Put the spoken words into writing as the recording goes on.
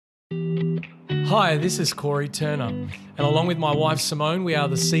Hi, this is Corey Turner, and along with my wife Simone, we are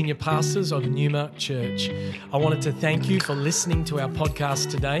the senior pastors of Numa Church. I wanted to thank you for listening to our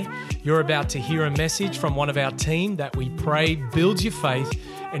podcast today. You're about to hear a message from one of our team that we pray builds your faith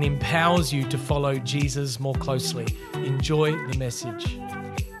and empowers you to follow Jesus more closely. Enjoy the message.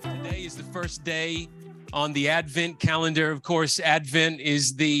 Today is the first day on the Advent calendar. Of course, Advent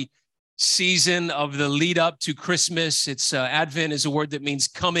is the season of the lead up to Christmas. Advent is a word that means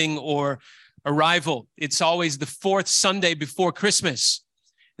coming or arrival. It's always the fourth Sunday before Christmas.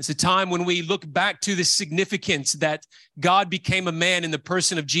 It's a time when we look back to the significance that God became a man in the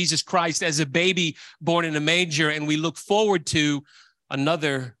person of Jesus Christ as a baby born in a manger, and we look forward to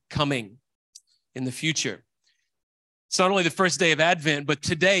another coming in the future. It's not only the first day of Advent, but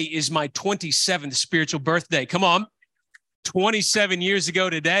today is my 27th spiritual birthday. Come on. 27 years ago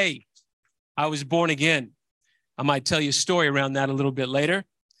today, I was born again. I might tell you a story around that a little bit later.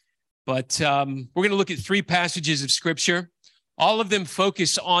 But we're going to look at three passages of Scripture. All of them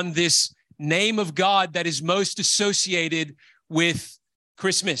focus on this name of God that is most associated with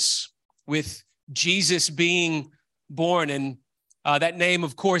Christmas, with Jesus being born. And that name,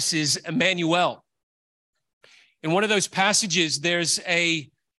 of course, is Emmanuel. In one of those passages, there's a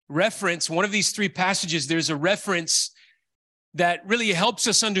reference. One of these three passages, there's a reference that really helps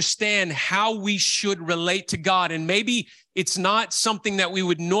us understand how we should relate to God. And maybe it's not something that we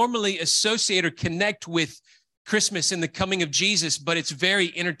would normally associate or connect with Christmas and the coming of Jesus, but it's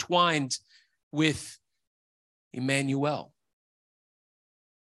very intertwined with Emmanuel,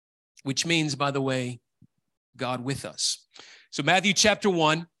 which means, by the way, God with us. So Matthew chapter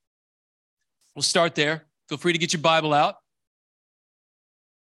 1, we'll start there. Feel free to get your Bible out,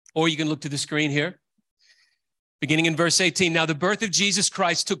 or you can look to the screen here. Beginning in verse 18, now the birth of Jesus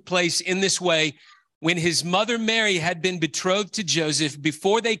Christ took place in this way. When his mother Mary had been betrothed to Joseph,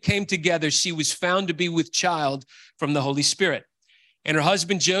 before they came together, she was found to be with child from the Holy Spirit. And her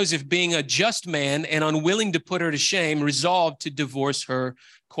husband Joseph, being a just man and unwilling to put her to shame, resolved to divorce her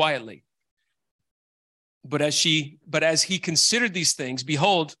quietly. But as he considered these things,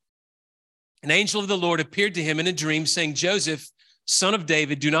 behold, an angel of the Lord appeared to him in a dream, saying, Joseph, son of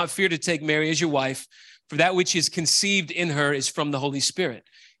David, do not fear to take Mary as your wife, for that which is conceived in her is from the Holy Spirit.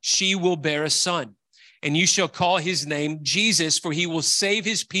 She will bear a son, and you shall call his name Jesus, for he will save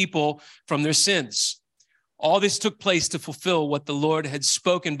his people from their sins. All this took place to fulfill what the Lord had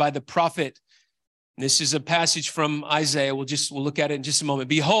spoken by the prophet. And this is a passage from Isaiah. We'll look at it in just a moment.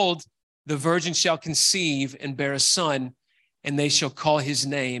 Behold, the virgin shall conceive and bear a son, and they shall call his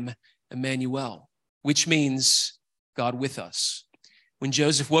name Emmanuel, which means God with us. When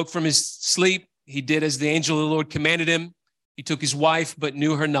Joseph woke from his sleep, he did as the angel of the Lord commanded him. He took his wife, but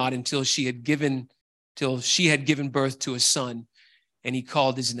knew her not until she had given birth to a son, and he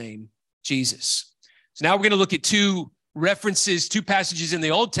called his name Jesus. So now we're going to look at two passages in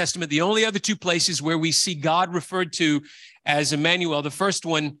the Old Testament, the only other two places where we see God referred to as Emmanuel. The first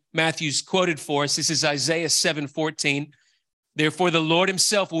one, Matthew's quoted for us. This is Isaiah 7:14. Therefore, the Lord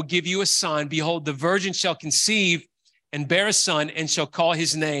himself will give you a sign. Behold, the virgin shall conceive and bear a son, and shall call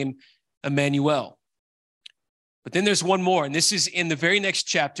his name Emmanuel. But then there's one more, and this is in the very next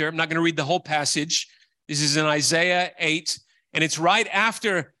chapter. I'm not going to read the whole passage. This is in Isaiah 8, and it's right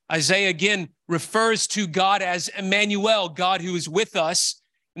after Isaiah again refers to God as Emmanuel, God who is with us.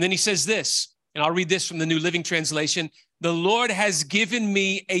 And then he says this, and I'll read this from the New Living Translation. The Lord has given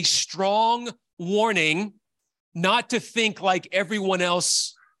me a strong warning not to think like everyone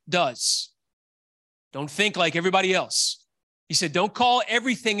else does. Don't think like everybody else. He said, don't call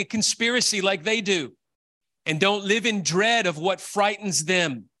everything a conspiracy like they do, and don't live in dread of what frightens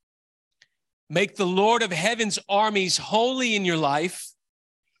them. Make the Lord of heaven's armies holy in your life.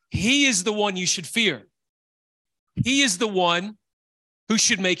 He is the one you should fear. He is the one who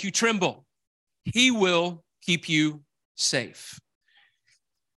should make you tremble. He will keep you safe.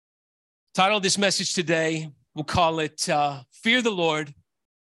 Title of this message today, we'll call it, Fear the Lord,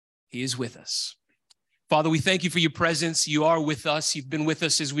 He is with us. Father, we thank you for your presence. You are with us. You've been with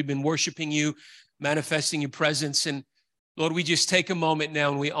us as we've been worshiping you, manifesting your presence. And Lord, we just take a moment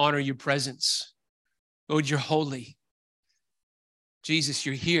now and we honor your presence. Lord, you're holy. Jesus,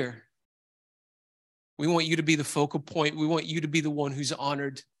 you're here. We want you to be the focal point. We want you to be the one who's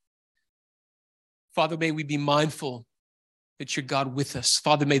honored. Father, may we be mindful that you're God with us.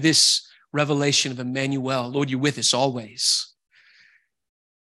 Father, may this revelation of Emmanuel, Lord, you're with us always.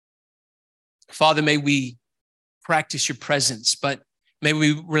 Father, may we practice your presence, but may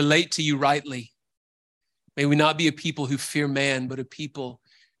we relate to you rightly. May we not be a people who fear man, but a people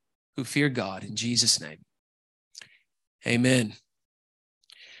who fear God. In Jesus' name, amen.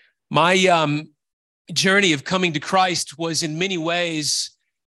 My journey of coming to Christ was in many ways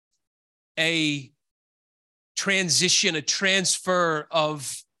a transition, a transfer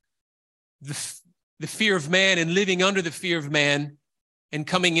of the fear of man and living under the fear of man and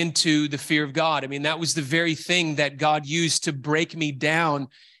coming into the fear of God. I mean, that was the very thing that God used to break me down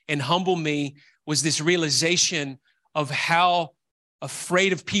and humble me, was this realization of how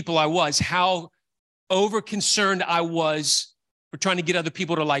afraid of people I was, how over-concerned I was for trying to get other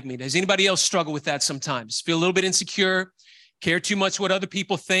people to like me. Does anybody else struggle with that sometimes? Feel a little bit insecure, care too much what other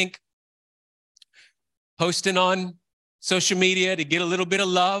people think, posting on social media to get a little bit of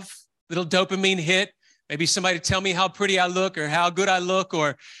love, little dopamine hit, maybe somebody tell me how pretty I look or how good I look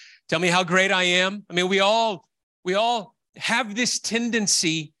or tell me how great I am. I mean, we all have this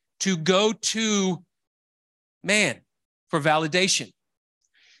tendency to go to man for validation.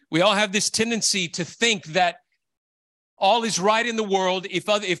 We all have this tendency to think that all is right in the world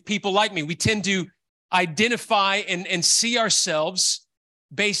if people like me. We tend to identify and see ourselves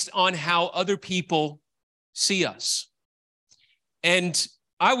based on how other people see us. And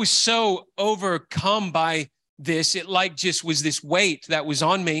I was so overcome by this. It like just was this weight that was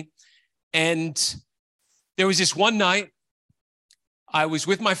on me. And there was this one night, I was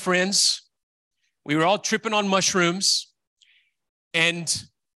with my friends. We were all tripping on mushrooms and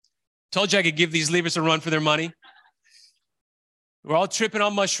told you I could give these leavers a run for their money. We're all tripping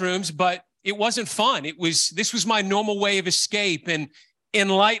on mushrooms, but it wasn't fun. This was my normal way of escape and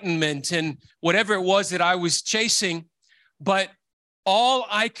enlightenment and whatever it was that I was chasing. But all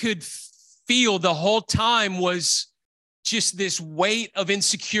I could feel the whole time was just this weight of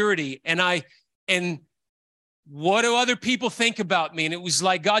insecurity. And what do other people think about me? And it was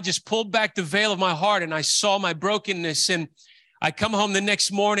like God just pulled back the veil of my heart and I saw my brokenness. And I come home the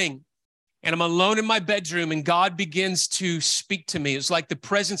next morning and I'm alone in my bedroom and God begins to speak to me. It was like the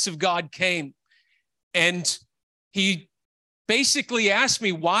presence of God came and he basically asked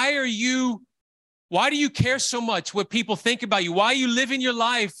me, why do you care so much what people think about you? Why are you living your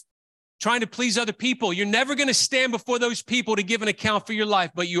life trying to please other people? You're never going to stand before those people to give an account for your life,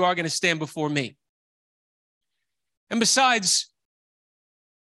 but you are going to stand before me. And besides,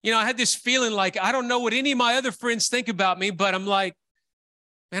 I had this feeling like, I don't know what any of my other friends think about me, but I'm like,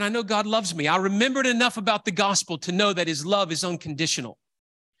 man, I know God loves me. I remembered enough about the gospel to know that his love is unconditional.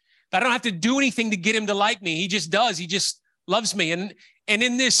 That I don't have to do anything to get him to like me. He just does. He just loves me. And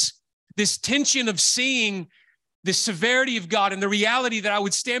in this tension of seeing the severity of God and the reality that I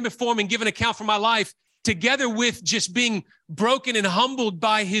would stand before him and give an account for my life, together with just being broken and humbled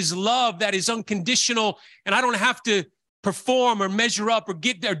by his love that is unconditional, and I don't have to perform or measure up or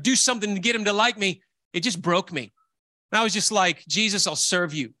do something to get him to like me, it just broke me. And I was just like, Jesus, I'll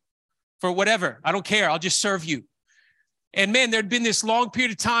serve you for whatever. I don't care. I'll just serve you. And man, there'd been this long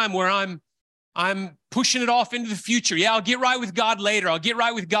period of time where I'm pushing it off into the future. Yeah, I'll get right with God later. I'll get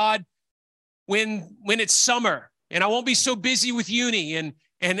right with God when it's summer and I won't be so busy with uni and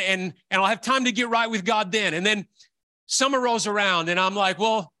I'll have time to get right with God then. And then summer rolls around and I'm like,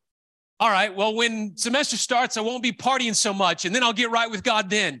 well, all right, well, when semester starts, I won't be partying so much and then I'll get right with God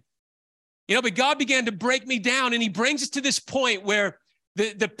then. But God began to break me down and he brings us to this point where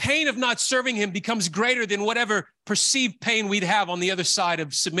the pain of not serving him becomes greater than whatever perceived pain we'd have on the other side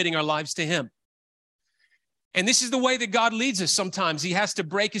of submitting our lives to him. And this is the way that God leads us sometimes. He has to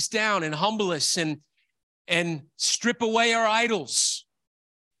break us down and humble us and strip away our idols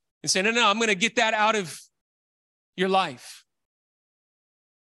and say, no, I'm going to get that out of your life.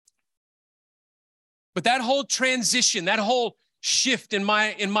 But that whole transition, that whole shift in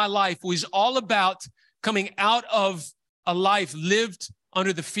my life was all about coming out of a life lived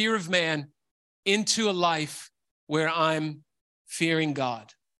under the fear of man into a life where I'm fearing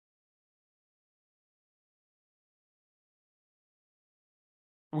God.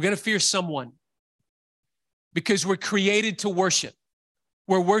 We're going to fear someone because we're created to worship.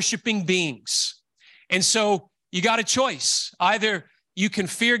 We're worshiping beings. And so you got a choice. Either you can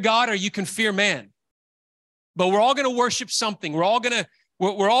fear God or you can fear man. But we're all going to worship something. We're all going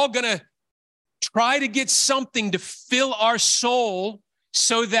to try to get something to fill our soul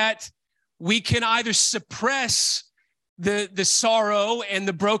so that we can either suppress the sorrow and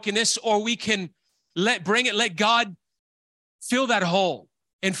the brokenness, or we can let God fill that hole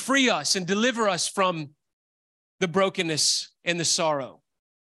and free us and deliver us from the brokenness and the sorrow.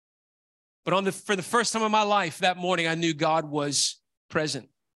 But for the first time in my life that morning, I knew God was present.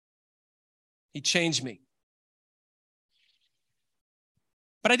 He changed me.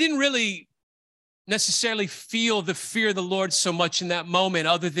 But I didn't really necessarily feel the fear of the Lord so much in that moment,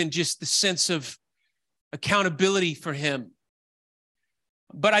 other than just the sense of accountability for him.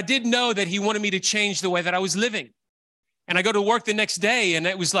 But I did know that he wanted me to change the way that I was living. And I go to work the next day and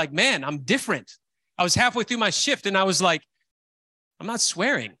it was like, man, I'm different. I was halfway through my shift and I was like, I'm not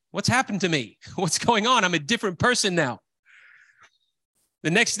swearing. What's happened to me? What's going on? I'm a different person now.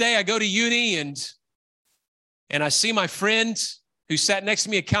 The next day I go to uni and I see my friend who sat next to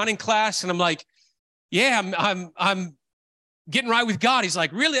me accounting class, and I'm like, yeah, I'm getting right with God. He's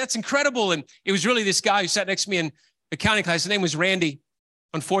like, really? That's incredible. And it was really this guy who sat next to me in accounting class. His name was Randy.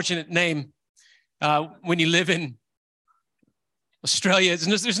 Unfortunate name when you live in Australia.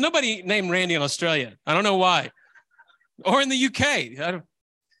 There's nobody named Randy in Australia. I don't know why. Or in the UK.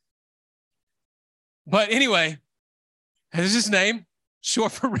 But anyway, this is his name.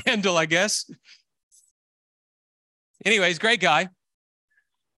 Short for Randall, I guess. Anyways, great guy.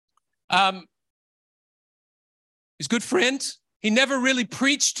 He's a good friend. He never really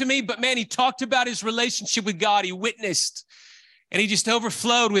preached to me, but man, he talked about his relationship with God. He witnessed, and he just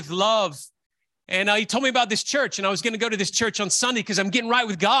overflowed with love. And he told me about this church, and I was going to go to this church on Sunday because I'm getting right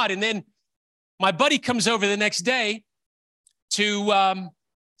with God. And then my buddy comes over the next day to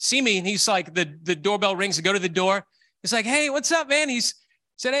see me, and he's like, the doorbell rings. I go to the door. He's like, hey, what's up, man? He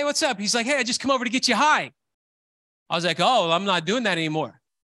said, hey, what's up? He's like, hey, I just come over to get you high. I was like, oh, I'm not doing that anymore.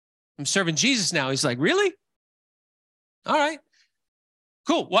 I'm serving Jesus now. He's like, really? All right,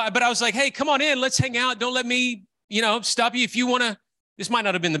 cool. Well, but I was like, hey, come on in. Let's hang out. Don't let me, stop you. If you want to, this might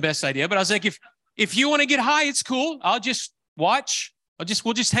not have been the best idea, but I was like, if you want to get high, it's cool. I'll just watch.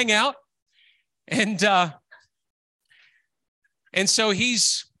 We'll just hang out. And so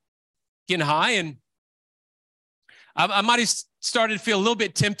he's getting high, and I might have started to feel a little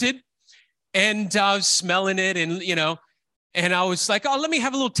bit tempted, and I was smelling it, and and I was like, oh, let me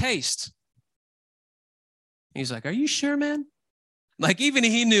have a little taste. He's like, are you sure, man? Like, even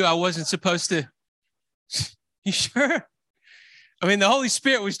he knew I wasn't supposed to. You sure? I mean, the Holy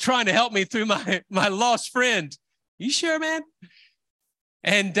Spirit was trying to help me through my lost friend. You sure, man?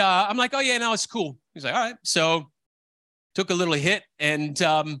 And I'm like, oh, yeah, no, it's cool. He's like, all right. So took a little hit, and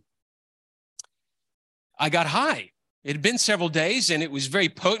I got high. It had been several days, and it was very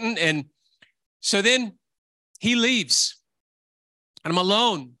potent. And so then he leaves, and I'm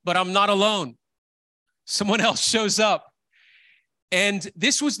alone, but I'm not alone. Someone else shows up. And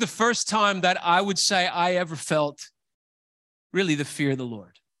this was the first time that I would say I ever felt really the fear of the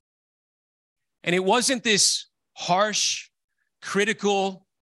Lord. And it wasn't this harsh, critical,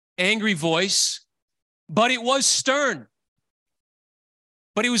 angry voice, but it was stern.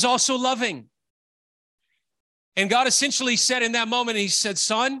 But it was also loving. And God essentially said in that moment, he said,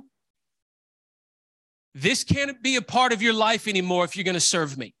 son, this can't be a part of your life anymore if you're going to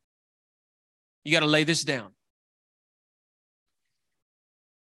serve me. You got to lay this down.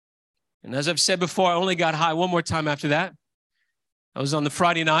 And as I've said before, I only got high one more time after that. I was on the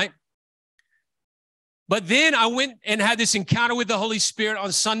Friday night. But then I went and had this encounter with the Holy Spirit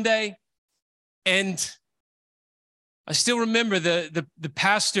on Sunday. And I still remember the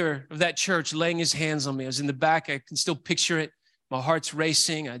pastor of that church laying his hands on me. I was in the back. I can still picture it. My heart's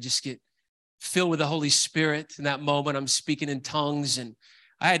racing. I just get filled with the Holy Spirit. In that moment, I'm speaking in tongues. And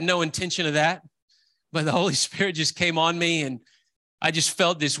I had no intention of that. But the Holy Spirit just came on me, and I just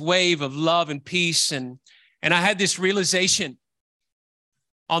felt this wave of love and peace. And I had this realization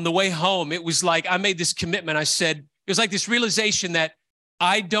on the way home. It was like I made this commitment. I said, it was like this realization that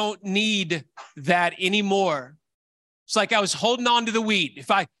I don't need that anymore. It's like I was holding on to the weed.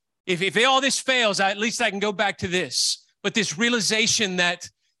 If all this fails, at least I can go back to this. But this realization that,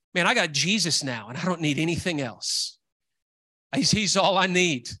 man, I got Jesus now, and I don't need anything else. He's all I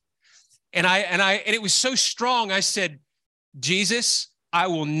need. And it was so strong. I said, Jesus, I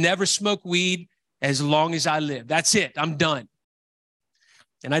will never smoke weed as long as I live. That's it. I'm done.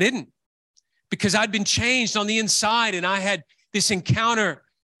 And I didn't, because I'd been changed on the inside, and I had this encounter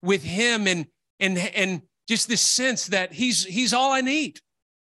with him, and just this sense that he's all I need.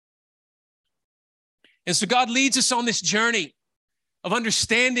 And so God leads us on this journey of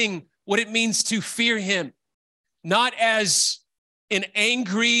understanding what it means to fear him, not as an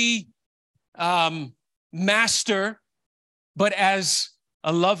angry master, but as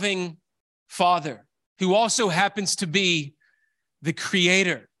a loving father who also happens to be the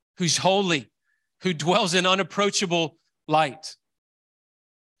creator, who's holy, who dwells in unapproachable light.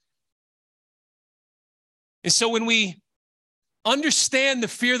 And so when we understand the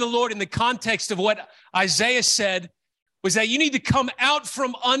fear of the Lord in the context of what Isaiah said, was that you need to come out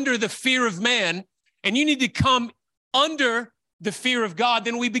from under the fear of man, and you need to come under the fear of God,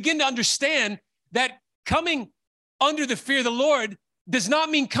 then we begin to understand that coming under the fear of the Lord does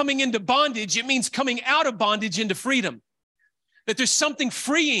not mean coming into bondage. It means coming out of bondage into freedom. that there's something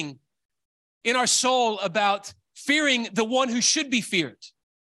freeing in our soul about fearing the one who should be feared.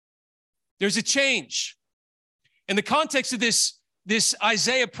 There's a change. And the context of this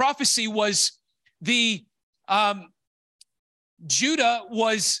Isaiah prophecy was Judah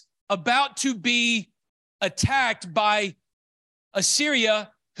was about to be attacked by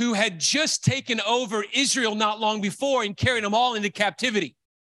Assyria, who had just taken over Israel not long before and carried them all into captivity,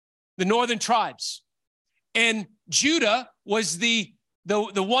 the northern tribes. And Judah was the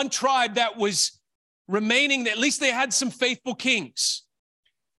one tribe that was remaining, at least they had some faithful kings.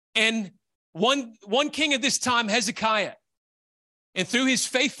 And one king at this time, Hezekiah, and through his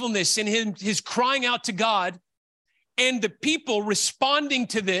faithfulness and his crying out to God, and the people responding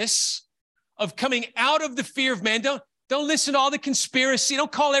to this, of coming out of the fear of man. Don't listen to all the conspiracy.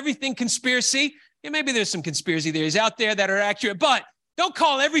 Don't call everything conspiracy. Yeah, maybe there's some conspiracy theories out there that are accurate, but don't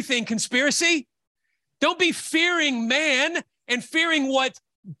call everything conspiracy. Don't be fearing man and fearing what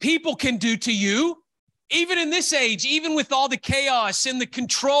people can do to you. Even in this age, even with all the chaos and the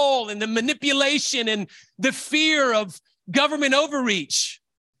control and the manipulation and the fear of government overreach,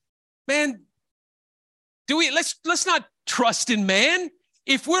 man, let's not trust in man.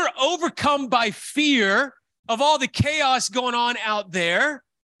 If we're overcome by fear of all the chaos going on out there,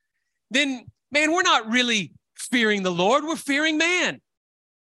 then, man, we're not really fearing the Lord. We're fearing man.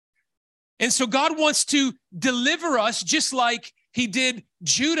 And so God wants to deliver us, just like he did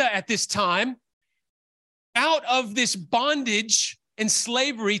Judah at this time, out of this bondage and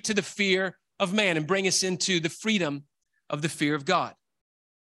slavery to the fear of man and bring us into the freedom of the fear of God.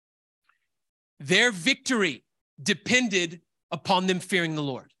 Their victory depended upon them fearing the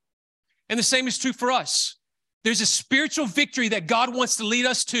Lord. And the same is true for us. There's a spiritual victory that God wants to lead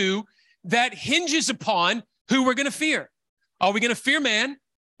us to that hinges upon who we're going to fear. Are we going to fear man,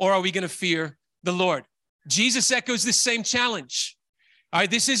 or are we going to fear the Lord? Jesus echoes this same challenge. All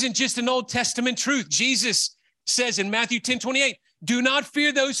right, this isn't just an Old Testament truth. Jesus says in Matthew 10:28, do not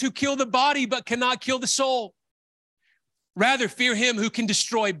fear those who kill the body but cannot kill the soul. Rather, fear him who can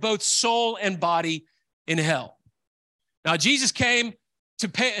destroy both soul and body in hell. Now, Jesus came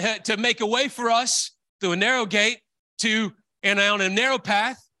to make a way for us through a narrow gate and on a narrow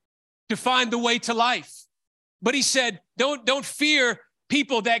path to find the way to life. But he said, don't fear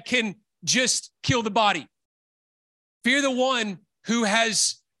people that can just kill the body. Fear the one who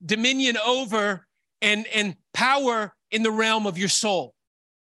has dominion over and power in the realm of your soul.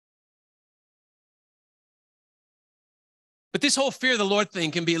 But this whole fear of the Lord thing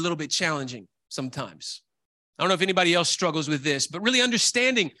can be a little bit challenging sometimes. I don't know if anybody else struggles with this, but really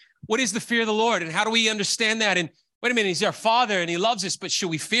understanding what is the fear of the Lord and how do we understand that? And wait a minute, he's our Father and he loves us, but should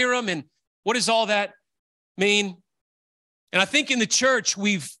we fear him? And what does all that mean? And I think in the church,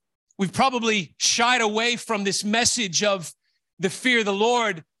 we've probably shied away from this message of the fear of the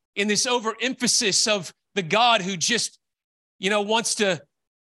Lord in this overemphasis of the God who just, wants to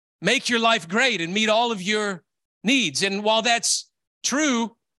make your life great and meet all of your needs. And while that's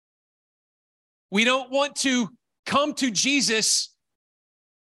true, we don't want to come to Jesus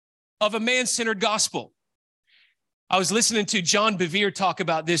of a man-centered gospel. I was listening to John Bevere talk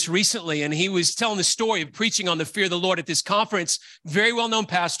about this recently, and he was telling the story of preaching on the fear of the Lord at this conference. Very well-known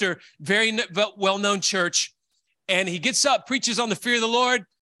pastor, very well-known church. And he gets up, preaches on the fear of the Lord,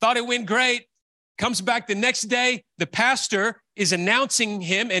 thought it went great, comes back the next day. The pastor is announcing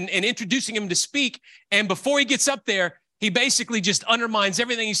him and introducing him to speak. And before he gets up there, he basically just undermines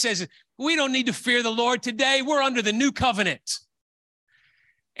everything he says. We don't need to fear the Lord today. We're under the new covenant.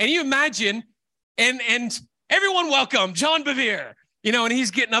 And you imagine, and everyone welcome John Bevere, and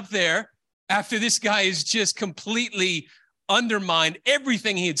he's getting up there after this guy has just completely undermined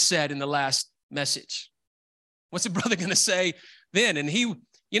everything he had said in the last message. What's the brother going to say then? And he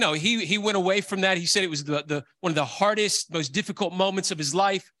went away from that. He said it was the one of the hardest, most difficult moments of his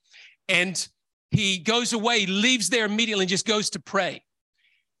life. And he goes away, leaves there immediately and just goes to pray.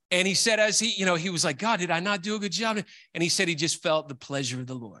 And he said, as he was like, God, did I not do a good job? And he said he just felt the pleasure of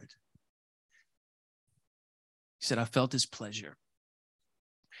the Lord. He said, I felt his pleasure.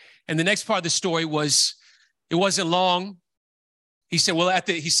 And the next part of the story was, it wasn't long. He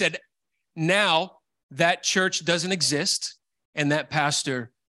said, now that church doesn't exist and that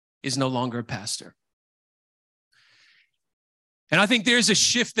pastor is no longer a pastor. And I think there's a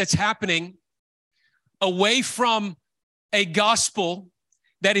shift that's happening away from a gospel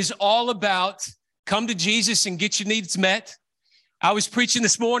that is all about come to Jesus and get your needs met. I was preaching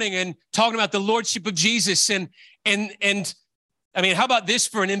this morning and talking about the lordship of Jesus. And I mean, how about this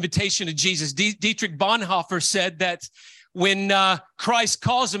for an invitation to Jesus? Dietrich Bonhoeffer said that when Christ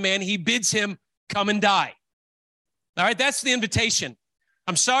calls a man, he bids him come and die. All right, that's the invitation.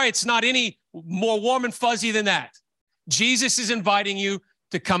 I'm sorry, it's not any more warm and fuzzy than that. Jesus is inviting you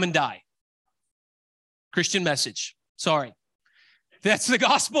to come and die. Christian message. Sorry. That's the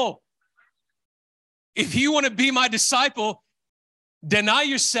gospel. If you want to be my disciple, deny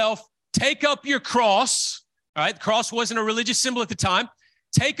yourself, take up your cross. All right, the cross wasn't a religious symbol at the time.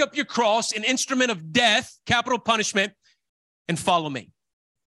 Take up your cross, an instrument of death, capital punishment, and follow me.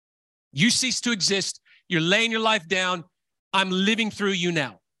 You cease to exist. You're laying your life down. I'm living through you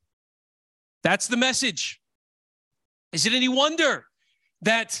now. That's the message. Is it any wonder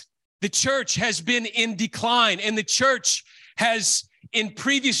that the church has been in decline, and the church has, in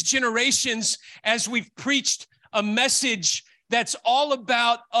previous generations, as we've preached a message that's all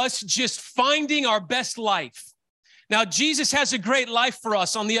about us just finding our best life. Now, Jesus has a great life for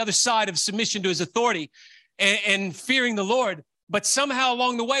us on the other side of submission to his authority and fearing the Lord, but somehow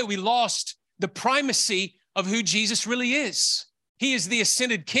along the way, we lost the primacy of who Jesus really is. He is the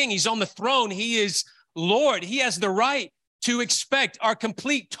ascended king. He's on the throne. He is Lord. He has the right to expect our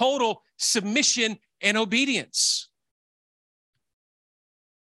complete, total submission and obedience.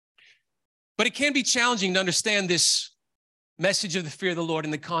 But it can be challenging to understand this message of the fear of the Lord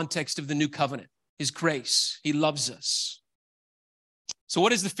in the context of the new covenant, his grace. He loves us. So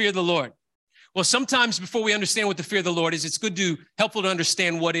what is the fear of the Lord? Well, sometimes before we understand what the fear of the Lord is, it's helpful to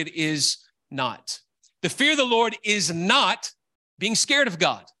understand what it is not. The fear of the Lord is not being scared of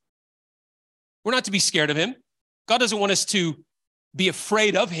God. We're not to be scared of him. God doesn't want us to be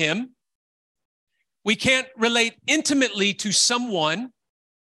afraid of him. We can't relate intimately to someone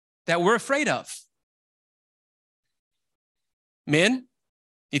that we're afraid of. Men,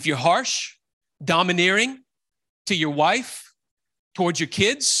 if you're harsh, domineering to your wife, towards your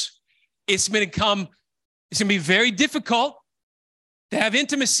kids, it's going to be very difficult to have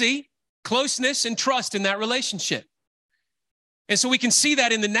intimacy, closeness, and trust in that relationship. And so we can see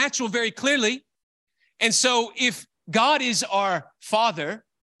that in the natural very clearly. And so if God is our Father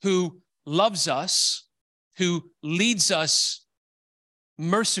who loves us, who leads us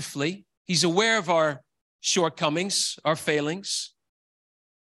mercifully, he's aware of our shortcomings, our failings.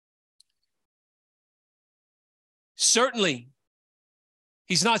 Certainly,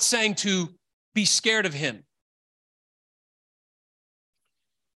 he's not saying to be scared of him.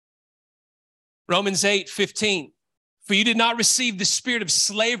 Romans 8:15, for you did not receive the spirit of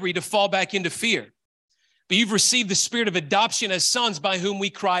slavery to fall back into fear, but you've received the spirit of adoption as sons by whom we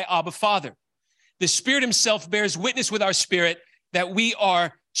cry, Abba, Father. The Spirit himself bears witness with our spirit that we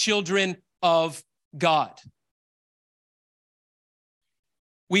are children of God.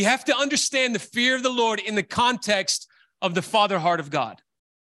 We have to understand the fear of the Lord in the context of the Father heart of God.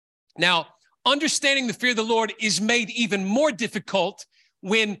 Now, understanding the fear of the Lord is made even more difficult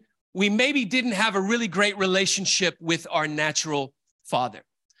when we maybe didn't have a really great relationship with our natural father.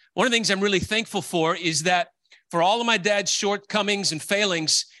 One of the things I'm really thankful for is that for all of my dad's shortcomings and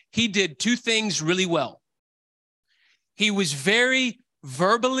failings, he did two things really well. He was very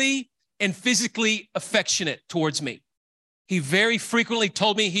verbally and physically affectionate towards me. He very frequently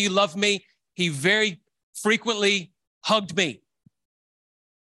told me he loved me. He very frequently hugged me.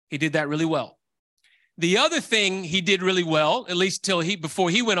 He did that really well. The other thing he did really well, at least before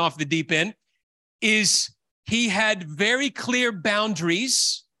he went off the deep end, is he had very clear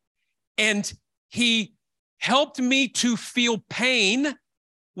boundaries, and he helped me to feel pain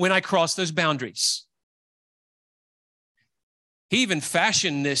when I crossed those boundaries. He even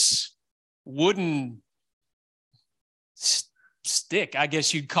fashioned this wooden stick, I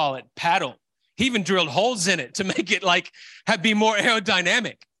guess you'd call it, paddle. He even drilled holes in it to make it be more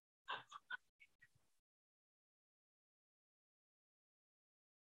aerodynamic.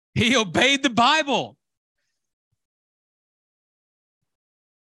 He obeyed the Bible.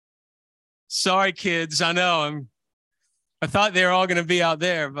 Sorry, kids. I know. I thought they were all going to be out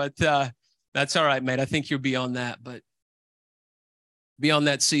there, but that's all right, mate. I think you're beyond that, but beyond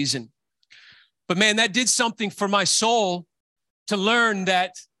that season. But man, that did something for my soul to learn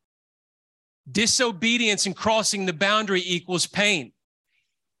that disobedience and crossing the boundary equals pain.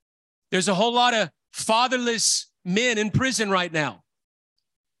 There's a whole lot of fatherless men in prison right now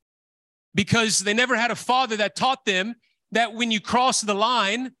because they never had a father that taught them that when you cross the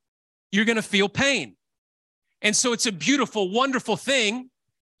line, you're going to feel pain. And so it's a beautiful, wonderful thing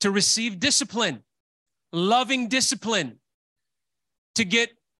to receive discipline, loving discipline, to get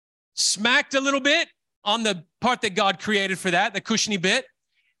smacked a little bit on the part that God created for that, the cushiony bit,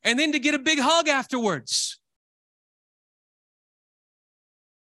 and then to get a big hug afterwards.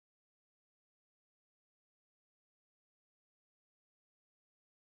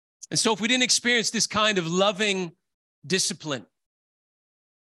 And so if we didn't experience this kind of loving discipline,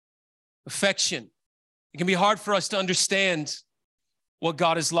 affection. It can be hard for us to understand what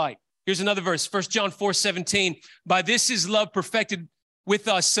God is like. Here's another verse, 1 John 4:17. By this is love perfected with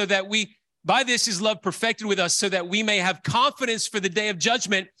us so that we may have confidence for the day of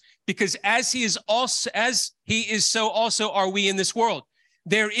judgment, because as he is, so also are we in this world.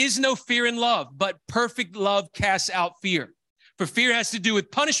 There is no fear in love, but perfect love casts out fear. For fear has to do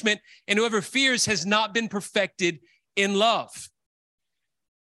with punishment, and whoever fears has not been perfected in love.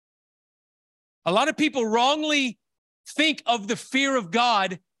 A lot of people wrongly think of the fear of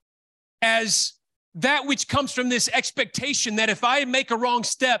God as that which comes from this expectation that if I make a wrong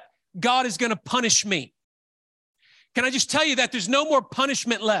step, God is going to punish me. Can I just tell you that there's no more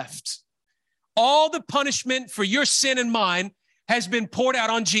punishment left? All the punishment for your sin and mine has been poured out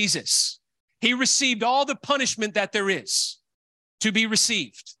on Jesus. He received all the punishment that there is to be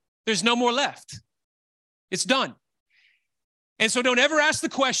received. There's no more left. It's done. And so don't ever ask the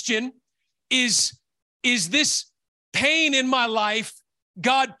question, is this pain in my life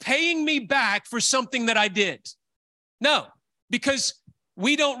God paying me back for something that I did? No, because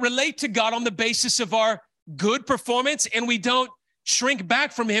we don't relate to God on the basis of our good performance, and we don't shrink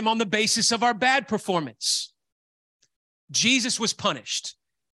back from him on the basis of our bad performance. Jesus was punished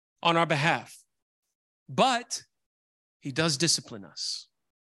on our behalf, but he does discipline us.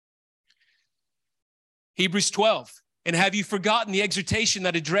 Hebrews 12, and have you forgotten the exhortation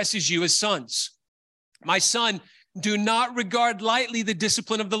that addresses you as sons? My son, do not regard lightly the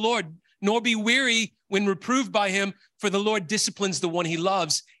discipline of the Lord, nor be weary when reproved by him, for the Lord disciplines the one he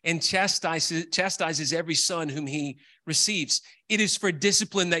loves and chastises every son whom he receives. It is for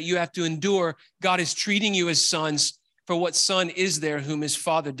discipline that you have to endure. God is treating you as sons. For what son is there whom his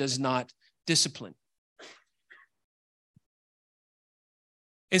father does not discipline?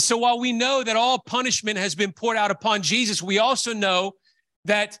 And so while we know that all punishment has been poured out upon Jesus, we also know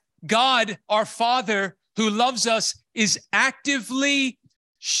that God, our Father, who loves us, is actively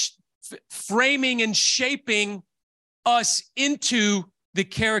framing and shaping us into the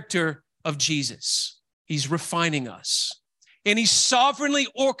character of Jesus. He's refining us. And he's sovereignly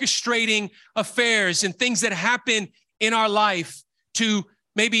orchestrating affairs and things that happen in our life to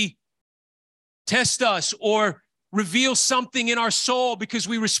maybe test us or reveal something in our soul because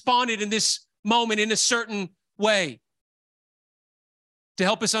we responded in this moment in a certain way, to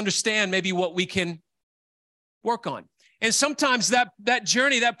help us understand maybe what we can work on. And sometimes that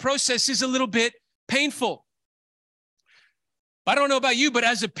journey, that process is a little bit painful. I don't know about you, but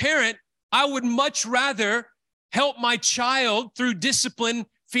as a parent, I would much rather help my child through discipline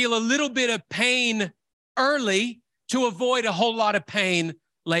feel a little bit of pain early to avoid a whole lot of pain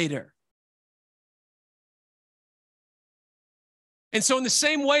later. And so in the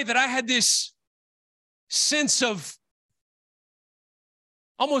same way that I had this sense of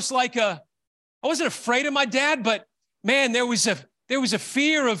almost like I wasn't afraid of my dad, but man, there was a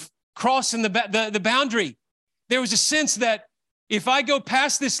fear of crossing the boundary. There was a sense that if I go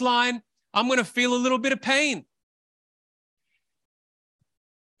past this line, I'm going to feel a little bit of pain.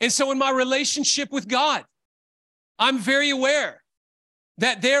 And so in my relationship with God, I'm very aware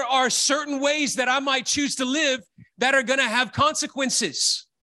that there are certain ways that I might choose to live that are going to have consequences.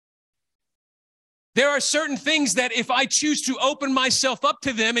 There are certain things that if I choose to open myself up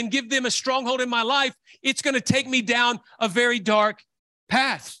to them and give them a stronghold in my life, it's going to take me down a very dark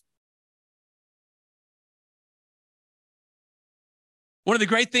path. One of the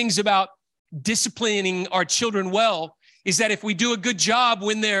great things about disciplining our children well is that if we do a good job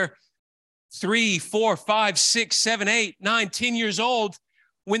when they're 3, 4, 5, 6, 7, 8, 9, 10 years old,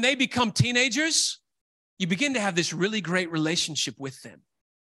 when they become teenagers, you begin to have this really great relationship with them.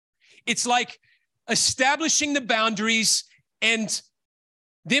 It's like establishing the boundaries and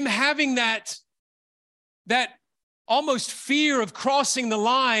them having that almost fear of crossing the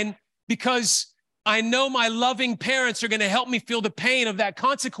line, because I know my loving parents are going to help me feel the pain of that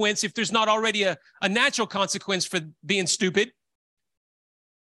consequence if there's not already a natural consequence for being stupid.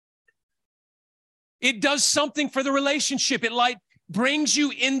 It does something for the relationship. It like brings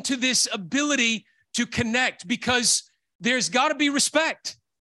you into this ability to connect, because there's got to be respect,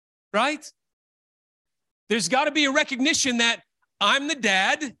 right? There's got to be a recognition that I'm the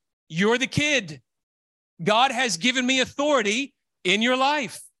dad, you're the kid. God has given me authority in your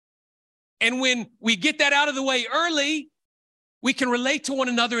life. And when we get that out of the way early, we can relate to one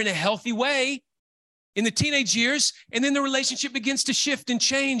another in a healthy way in the teenage years, and then the relationship begins to shift and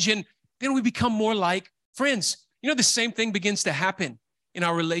change, and then we become more like friends. You know, the same thing begins to happen in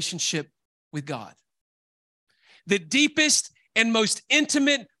our relationship with God. The deepest and most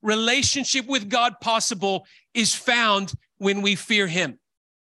intimate relationship with God possible is found when we fear him. You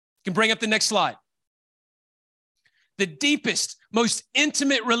can bring up the next slide. The deepest, most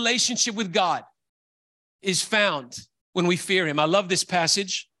intimate relationship with God is found when we fear him. I love this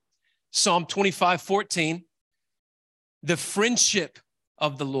passage, Psalm 25:14. The friendship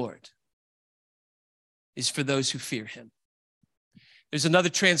of the Lord is for those who fear him. There's another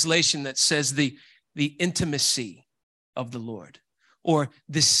translation that says the intimacy of the Lord, or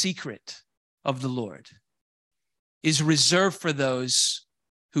the secret of the Lord, is reserved for those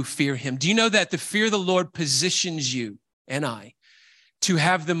who fear him. Do you know that the fear of the Lord positions you and I to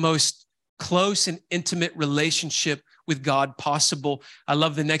have the most close and intimate relationship with God possible? I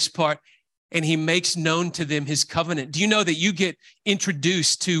love the next part. And he makes known to them his covenant. Do you know that you get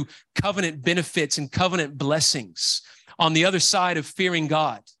introduced to covenant benefits and covenant blessings on the other side of fearing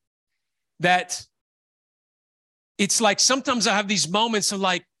God? That it's like sometimes I have these moments of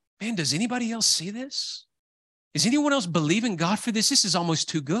like, man, does anybody else see this? Is anyone else believing God for this? This is almost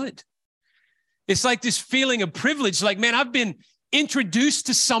too good. It's like this feeling of privilege, like, man, I've been introduced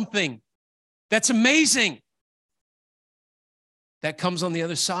to something that's amazing that comes on the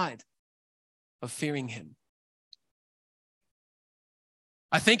other side of fearing him.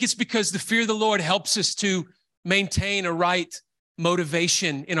 I think it's because the fear of the Lord helps us to maintain a right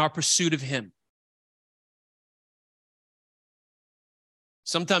motivation in our pursuit of him.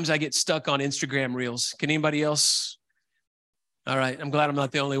 Sometimes I get stuck on Instagram reels. Can anybody else? All right, I'm glad I'm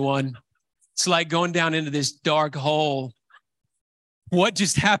not the only one. It's like going down into this dark hole. What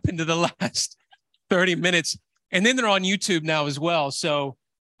just happened to the last 30 minutes? And then they're on YouTube now as well. So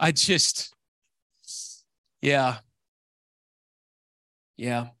I just, yeah.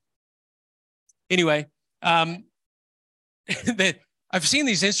 Anyway, I've seen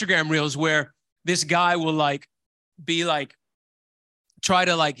these Instagram reels where this guy will try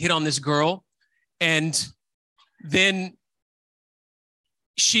to hit on this girl, and then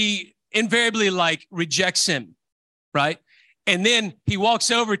she invariably rejects him, right? And then he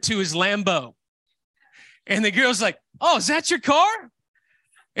walks over to his Lambo, and the girl's like, "Oh, is that your car?"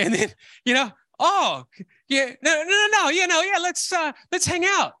 And then, "Oh, yeah, no, yeah, let's hang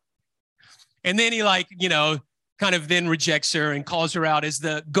out." And then he kind of then rejects her and calls her out as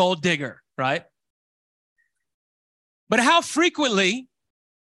the gold digger, right? But how frequently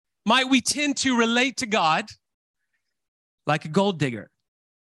might we tend to relate to God like a gold digger,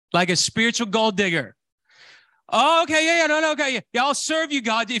 like a spiritual gold digger? Oh, okay, yeah, I'll serve you,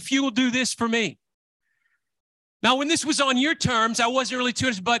 God, if you will do this for me. Now, when this was on your terms, I wasn't really too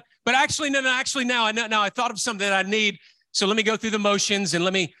interested, but actually, now I thought of something that I need. So let me go through the motions and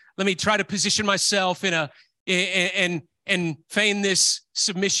let me try to position myself and feign this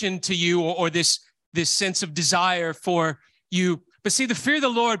submission to you or this sense of desire for you. But see, the fear of the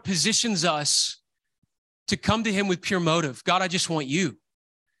Lord positions us to come to him with pure motive. God, I just want you.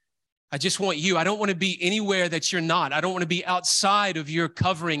 I just want you. I don't want to be anywhere that you're not. I don't want to be outside of your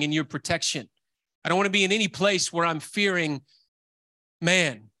covering and your protection. I don't want to be in any place where I'm fearing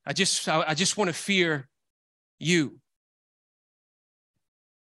man. I just want to fear you.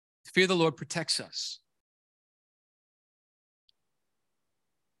 The fear of the Lord protects us.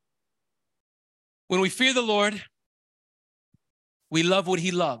 When we fear the Lord, we love what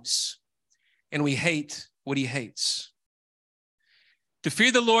he loves, and we hate what he hates. To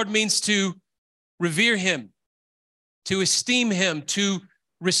fear the Lord means to revere him, to esteem him, to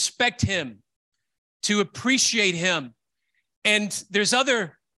respect him, to appreciate him. And there's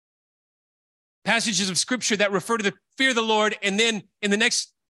other passages of scripture that refer to the fear of the Lord, and then in the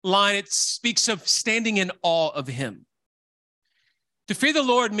next line, it speaks of standing in awe of him. To fear the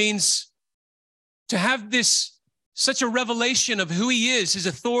Lord means to have such a revelation of who he is, his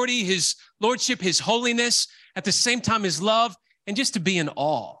authority, his lordship, his holiness, at the same time his love, and just to be in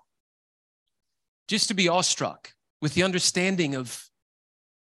awe, just to be awestruck with the understanding of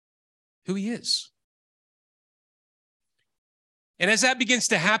who he is. And as that begins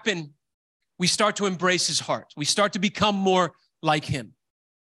to happen, we start to embrace his heart. We start to become more like him.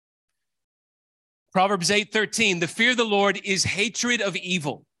 Proverbs 8:13, the fear of the Lord is hatred of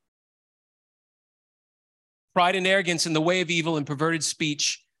evil. Pride and arrogance in the way of evil and perverted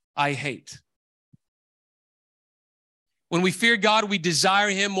speech, I hate. When we fear God, we desire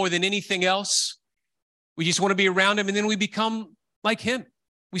him more than anything else. We just want to be around him, and then we become like him.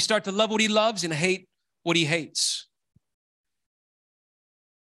 We start to love what he loves and hate what he hates.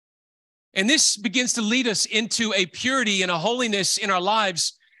 And this begins to lead us into a purity and a holiness in our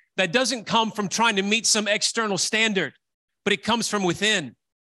lives that doesn't come from trying to meet some external standard, but it comes from within.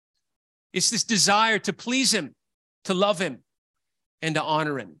 It's this desire to please him, to love him, and to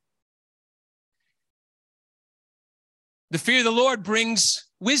honor him. The fear of the Lord brings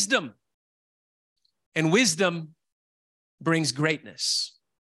wisdom, and wisdom brings greatness.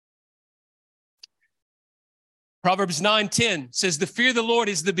 Proverbs 9:10 says, the fear of the Lord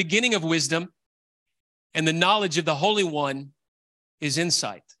is the beginning of wisdom, and the knowledge of the Holy One is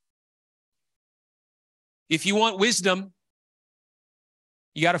insight. If you want wisdom,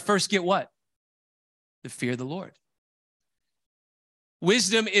 you got to first get what? The fear of the Lord.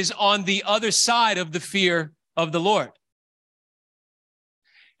 Wisdom is on the other side of the fear of the Lord.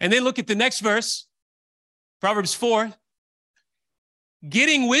 And then look at the next verse, Proverbs 4.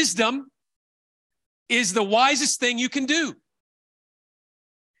 Getting wisdom is the wisest thing you can do.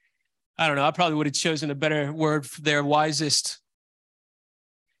 I don't know, I probably would have chosen a better word for their wisest,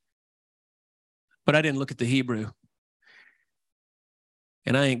 but I didn't look at the Hebrew.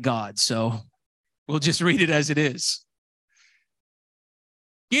 And I ain't God, so we'll just read it as it is.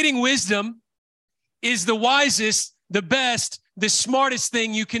 Getting wisdom is the wisest, the best, the smartest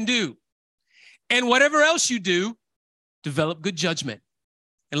thing you can do. And whatever else you do, develop good judgment.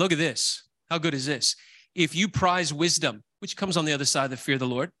 And look at this. How good is this? If you prize wisdom, which comes on the other side of the fear of the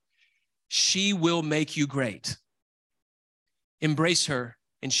Lord, she will make you great. Embrace her,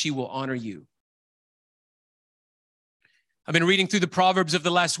 and she will honor you. I've been reading through the Proverbs of the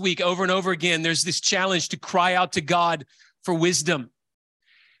last week over and over again. There's this challenge to cry out to God for wisdom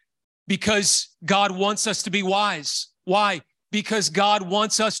because God wants us to be wise. Why? Because God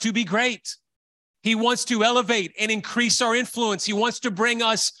wants us to be great. He wants to elevate and increase our influence. He wants to bring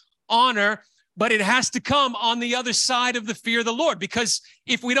us honor, but it has to come on the other side of the fear of the Lord, because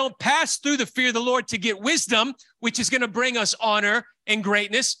if we don't pass through the fear of the Lord to get wisdom, which is going to bring us honor and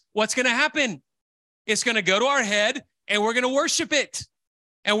greatness, what's going to happen? It's going to go to our head, and we're going to worship it,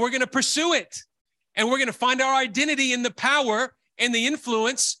 and we're going to pursue it, and we're going to find our identity in the power and the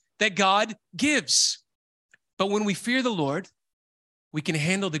influence that God gives. But when we fear the Lord, we can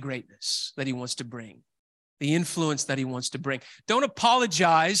handle the greatness that he wants to bring, the influence that he wants to bring. Don't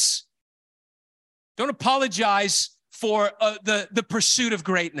apologize. Don't apologize for the pursuit of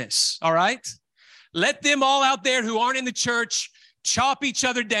greatness, all right? Let them all out there who aren't in the church chop each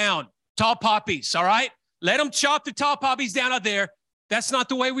other down, tall poppies, all right? Let them chop the tall poppies down out there. That's not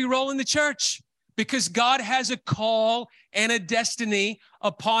the way we roll in the church, because God has a call and a destiny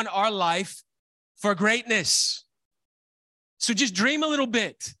upon our life for greatness. So just dream a little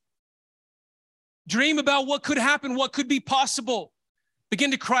bit. Dream about what could happen, what could be possible. Begin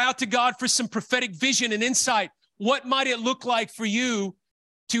to cry out to God for some prophetic vision and insight. What might it look like for you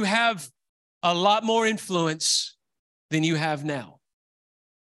to have a lot more influence than you have now?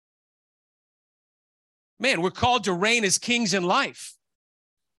 Man, we're called to reign as kings in life.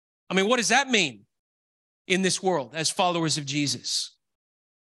 I mean, what does that mean in this world as followers of Jesus?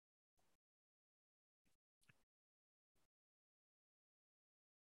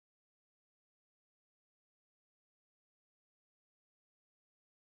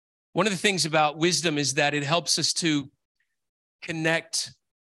 One of the things about wisdom is that it helps us to connect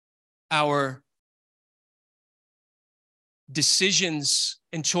our decisions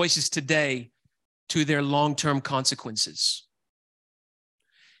and choices today to their long-term consequences.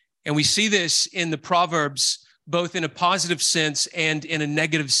 And we see this in the Proverbs, both in a positive sense and in a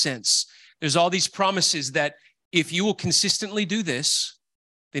negative sense. There's all these promises that if you will consistently do this,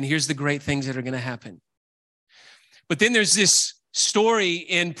 then here's the great things that are going to happen. But then there's this story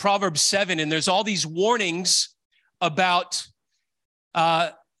in Proverbs 7, and there's all these warnings about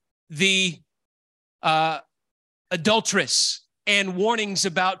the adulteress and warnings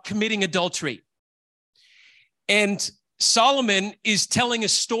about committing adultery. And Solomon is telling a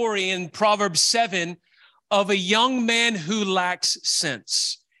story in Proverbs 7 of a young man who lacks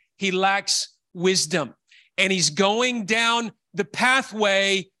sense. He lacks wisdom, and he's going down the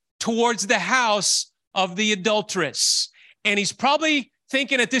pathway towards the house of the adulteress. And he's probably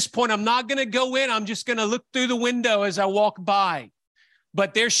thinking at this point, I'm not going to go in. I'm just going to look through the window as I walk by.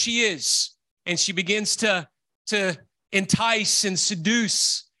 But there she is. And she begins to entice and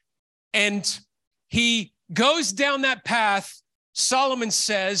seduce. And he goes down that path, Solomon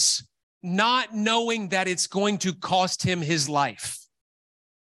says, not knowing that it's going to cost him his life.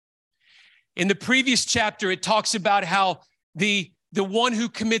 In the previous chapter, it talks about how the one who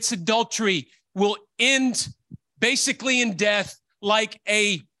commits adultery will end basically in death, like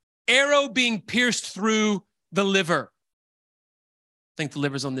a arrow being pierced through the liver. I think the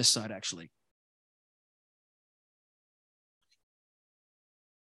liver's on this side, actually.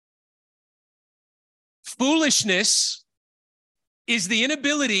 Foolishness is the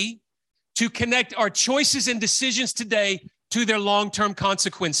inability to connect our choices and decisions today to their long-term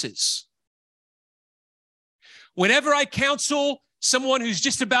consequences. Whenever I counsel someone who's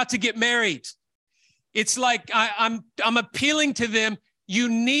just about to get married, it's like I'm appealing to them. You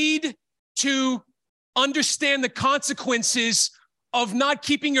need to understand the consequences of not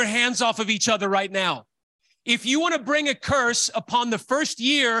keeping your hands off of each other right now. If you want to bring a curse upon the first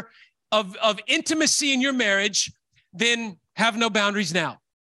year of intimacy in your marriage, then have no boundaries now.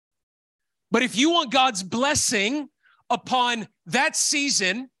 But if you want God's blessing upon that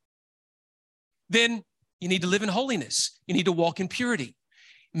season, then you need to live in holiness. You need to walk in purity.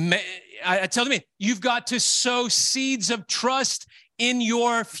 I tell them, you've got to sow seeds of trust in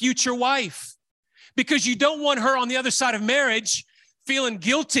your future wife, because you don't want her on the other side of marriage feeling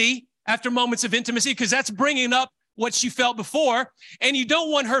guilty after moments of intimacy, because that's bringing up what she felt before. And you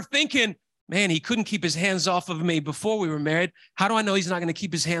don't want her thinking, man, he couldn't keep his hands off of me before we were married. How do I know he's not going to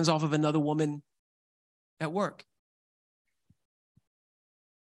keep his hands off of another woman at work?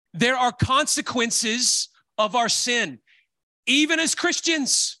 There are consequences of our sin. Even as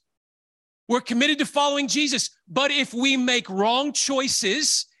Christians, we're committed to following Jesus. But if we make wrong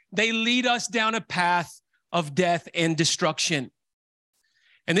choices, they lead us down a path of death and destruction.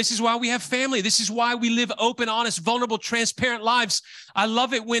 And this is why we have family. This is why we live open, honest, vulnerable, transparent lives. I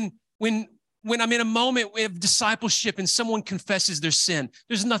love it when I'm in a moment of discipleship and someone confesses their sin.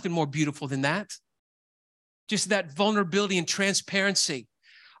 There's nothing more beautiful than that. Just that vulnerability and transparency.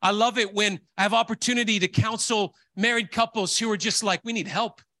 I love it when I have opportunity to counsel married couples who are just like, we need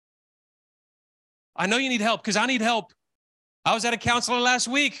help. I know you need help because I need help. I was at a counselor last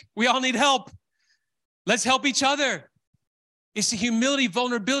week. We all need help. Let's help each other. It's the humility,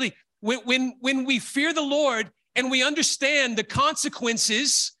 vulnerability. When we fear the Lord and we understand the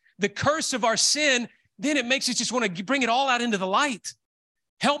consequences, the curse of our sin, then it makes us just want to bring it all out into the light.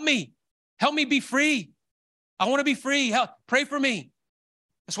 Help me be free. I want to be free. Help, pray for me.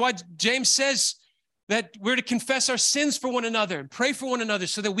 That's why James says that we're to confess our sins for one another and pray for one another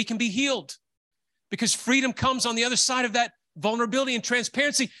so that we can be healed. Because freedom comes on the other side of that vulnerability and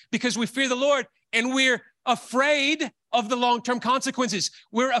transparency, because we fear the Lord and we're afraid of the long-term consequences.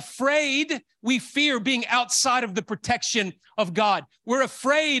 We're afraid, we fear being outside of the protection of God. We're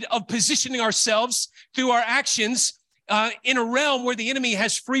afraid of positioning ourselves through our actions in a realm where the enemy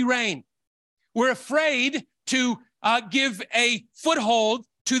has free reign. We're afraid to give a foothold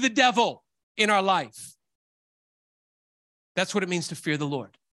to the devil in our life. That's what it means to fear the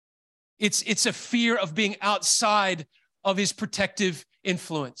Lord. It's a fear of being outside of his protective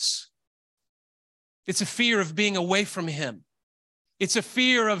influence. It's a fear of being away from him. It's a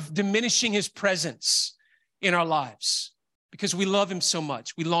fear of diminishing his presence in our lives because we love him so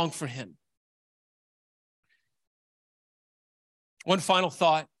much. We long for him. One final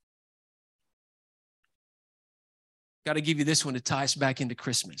thought. Got to give you this one to tie us back into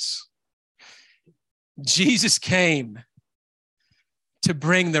Christmas. Jesus came to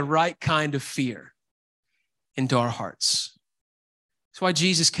bring the right kind of fear into our hearts. That's why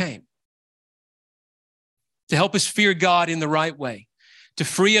Jesus came. To help us fear God in the right way, to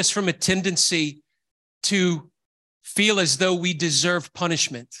free us from a tendency to feel as though we deserve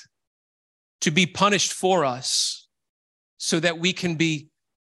punishment, to be punished for us so that we can be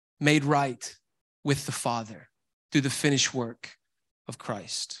made right with the Father through the finished work of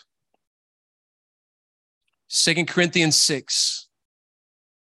Christ. 2 Corinthians 6.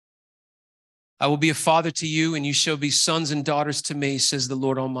 I will be a father to you, and you shall be sons and daughters to me, says the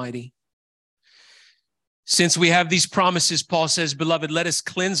Lord Almighty. Since we have these promises, Paul says, beloved, let us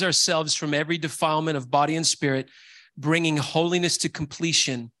cleanse ourselves from every defilement of body and spirit, bringing holiness to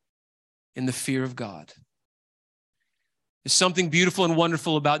completion in the fear of God. There's something beautiful and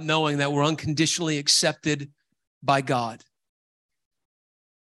wonderful about knowing that we're unconditionally accepted by God.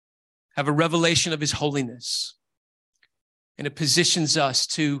 Have a revelation of his holiness. And it positions us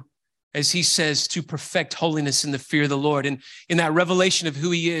to, as he says, to perfect holiness in the fear of the Lord. And in that revelation of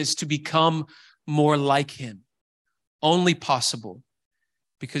who he is, to become more like him. Only possible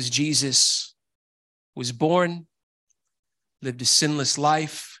because Jesus was born, lived a sinless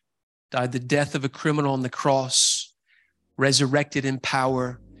life, died the death of a criminal on the cross, resurrected in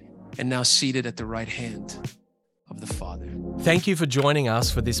power, and now seated at the right hand of the Father. Thank you for joining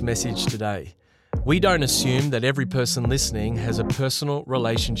us for this message today. We don't assume that every person listening has a personal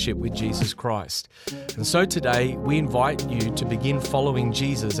relationship with Jesus Christ. And so today, we invite you to begin following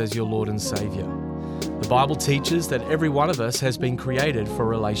Jesus as your Lord and Savior. The Bible teaches that every one of us has been created for a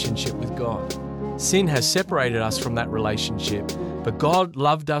relationship with God. Sin has separated us from that relationship, but God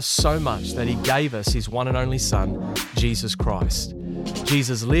loved us so much that he gave us his one and only Son, Jesus Christ.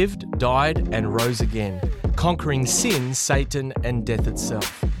 Jesus lived, died, and rose again, conquering sin, Satan, and death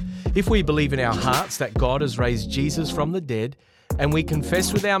itself. If we believe in our hearts that God has raised Jesus from the dead, and we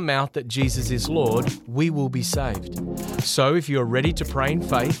confess with our mouth that Jesus is Lord, we will be saved. So if you're ready to pray in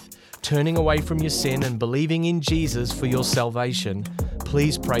faith, turning away from your sin and believing in Jesus for your salvation,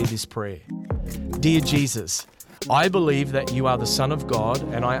 please pray this prayer. Dear Jesus, I believe that you are the Son of God,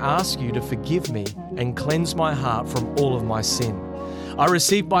 and I ask you to forgive me and cleanse my heart from all of my sin. I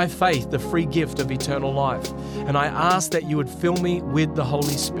receive by faith the free gift of eternal life, and I ask that you would fill me with the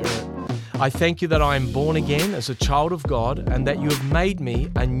Holy Spirit. I thank you that I am born again as a child of God, and that you have made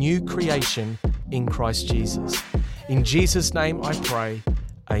me a new creation in Christ Jesus. In Jesus' name I pray,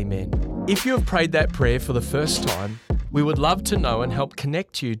 amen. If you have prayed that prayer for the first time, we would love to know and help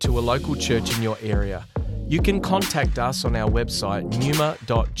connect you to a local church in your area. You can contact us on our website,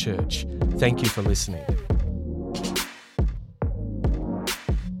 numa.church. Thank you for listening.